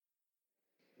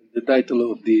The title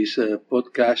of this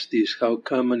podcast is How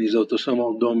Common is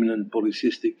Autosomal Dominant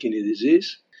Polycystic Kidney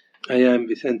Disease? I am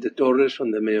Vicente Torres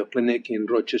from the Mayo Clinic in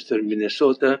Rochester,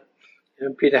 Minnesota.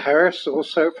 And Peter Harris,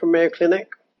 also from Mayo Clinic.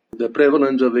 The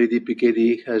prevalence of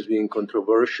ADPKD has been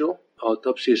controversial.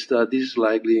 Autopsy studies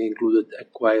likely included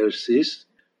acquired cysts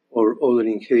or other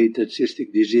inherited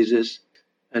cystic diseases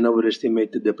and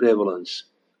overestimated the prevalence.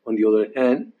 On the other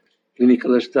hand,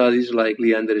 clinical studies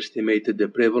likely underestimated the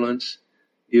prevalence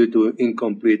due to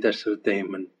incomplete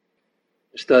ascertainment.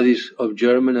 Studies of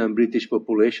German and British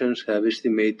populations have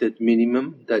estimated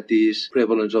minimum, that is,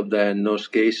 prevalence of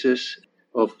diagnosed cases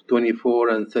of 24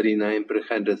 and 39 per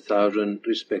 100,000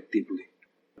 respectively.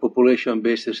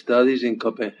 Population-based studies in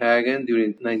Copenhagen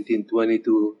during 1920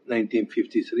 to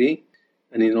 1953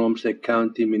 and in Olmsted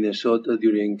County, Minnesota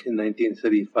during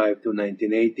 1935 to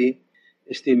 1980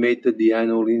 estimated the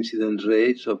annual incidence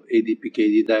rates of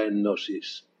ADPKD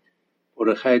diagnosis. For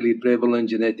a highly prevalent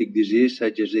genetic disease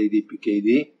such as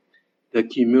ADPKD, the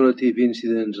cumulative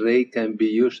incidence rate can be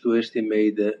used to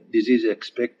estimate the disease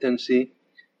expectancy,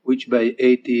 which by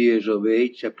 80 years of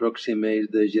age approximates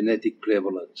the genetic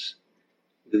prevalence.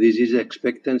 The disease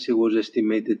expectancy was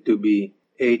estimated to be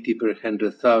 80 per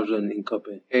 100,000 in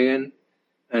Copenhagen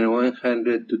and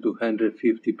 100 to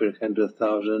 250 per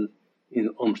 100,000 in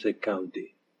Olmsted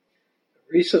County.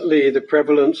 Recently, the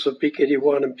prevalence of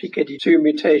PKD1 and PKD2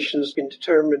 mutations has been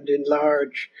determined in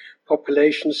large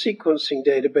population sequencing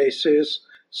databases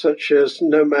such as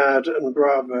NOMAD and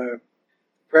BRAVO.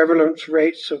 Prevalence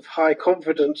rates of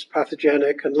high-confidence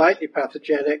pathogenic and lightly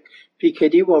pathogenic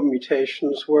PKD1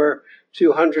 mutations were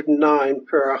 209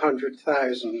 per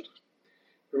 100,000.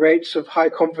 The rates of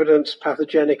high-confidence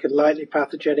pathogenic and lightly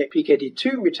pathogenic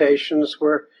PKD2 mutations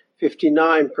were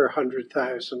 59 per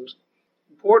 100,000.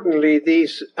 Importantly,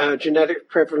 these genetic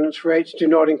prevalence rates do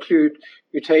not include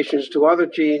mutations to other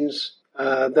genes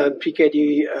than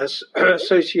PKD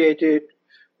associated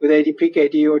with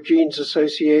ADPKD or genes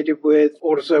associated with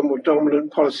autosomal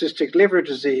dominant polycystic liver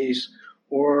disease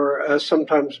or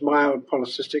sometimes mild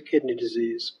polycystic kidney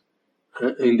disease.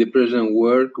 In the present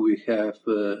work, we have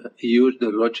used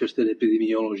the Rochester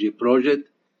Epidemiology project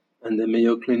and the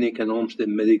Mayo Clinic and Olmsted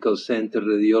Medical Center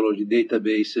radiology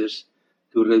databases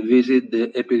to revisit the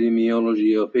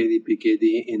epidemiology of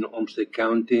ADPKD in Olmsted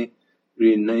County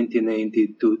during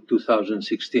 1990 to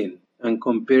 2016 and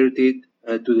compared it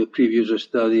to the previous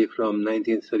study from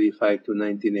 1935 to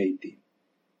 1980.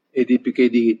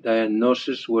 ADPKD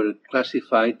diagnoses were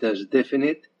classified as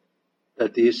definite,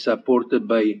 that is, supported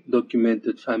by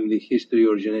documented family history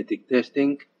or genetic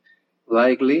testing,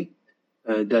 likely,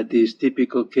 that is,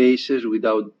 typical cases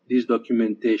without this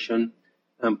documentation,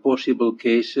 and possible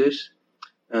cases,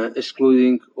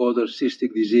 excluding other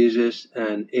cystic diseases,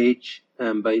 and age,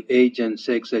 and by age and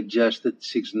sex adjusted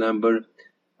 6 number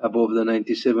above the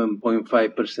 97.5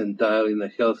 percentile in a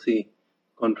healthy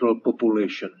control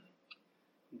population.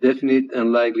 Definite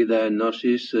and likely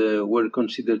diagnoses were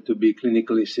considered to be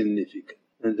clinically significant.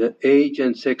 And the age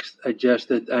and sex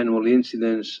adjusted annual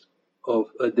incidence of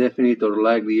a definite or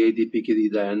likely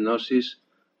ADPKD diagnosis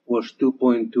was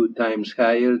 2.2 times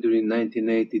higher during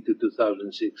 1980 to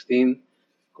 2016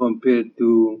 compared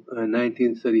to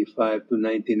 1935 to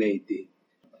 1980,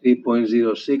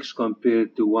 3.06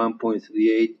 compared to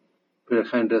 1.38 per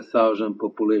 100,000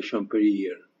 population per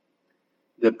year.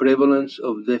 The prevalence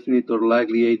of definite or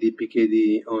likely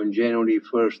ADPKD on January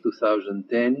 1,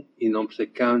 2010 in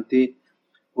Olmsted County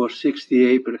was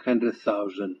 68 per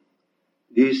 100,000.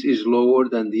 This is lower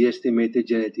than the estimated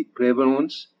genetic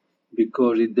prevalence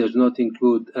because it does not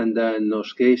include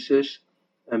undiagnosed cases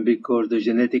and because the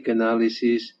genetic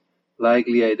analysis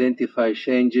likely identifies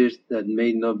changes that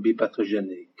may not be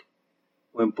pathogenic.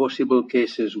 When possible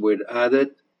cases were added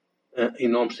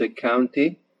in Olmsted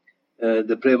County,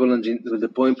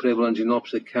 the point prevalence in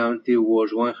Olmsted County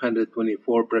was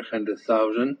 124 per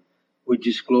 100,000, which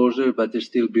is closer but is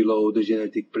still below the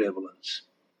genetic prevalence.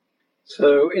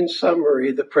 So, in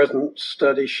summary, the present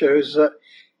study shows that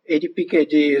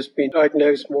ADPKD has been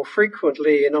diagnosed more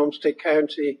frequently in Olmsted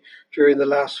County during the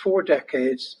last 4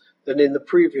 decades than in the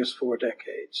previous 4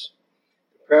 decades.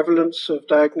 The prevalence of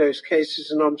diagnosed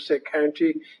cases in Olmsted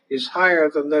County is higher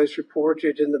than those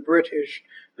reported in the British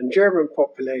and German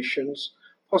populations,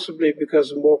 possibly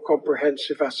because of more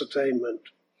comprehensive ascertainment.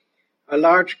 A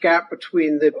large gap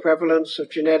between the prevalence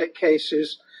of genetic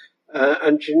cases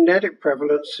and genetic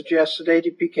prevalence suggests that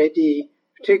ADPKD,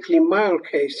 particularly mild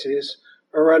cases,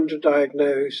 are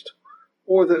underdiagnosed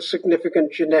or that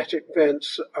significant genetic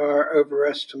events are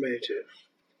overestimated.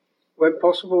 When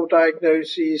possible,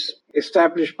 diagnoses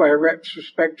established by a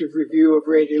retrospective review of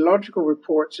radiological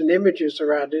reports and images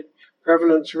are added.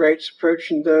 Prevalence rates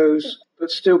approaching those, but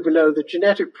still below the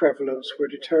genetic prevalence, were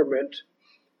determined,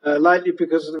 likely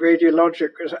because the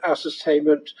radiologic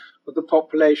ascertainment of the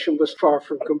population was far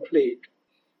from complete.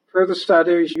 Further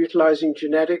studies utilizing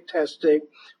genetic testing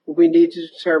will be needed to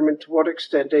determine to what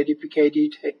extent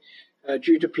ADPKD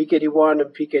due to PKD1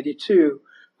 and PKD2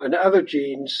 and other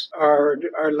genes are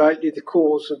likely the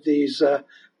cause of these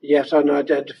yet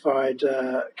unidentified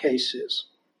cases.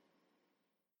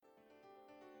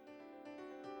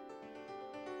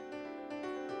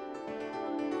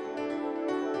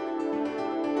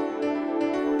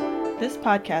 This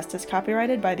podcast is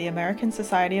copyrighted by the American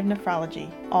Society of Nephrology,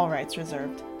 all rights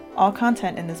reserved. All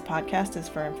content in this podcast is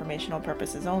for informational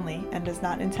purposes only and is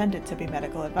not intended to be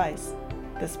medical advice.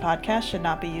 This podcast should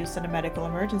not be used in a medical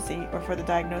emergency or for the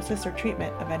diagnosis or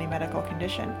treatment of any medical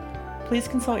condition. Please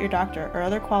consult your doctor or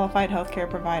other qualified healthcare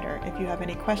provider if you have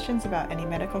any questions about any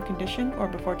medical condition or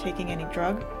before taking any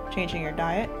drug, changing your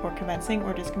diet, or commencing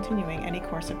or discontinuing any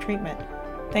course of treatment.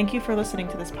 Thank you for listening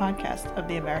to this podcast of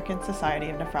the American Society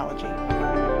of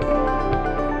Nephrology.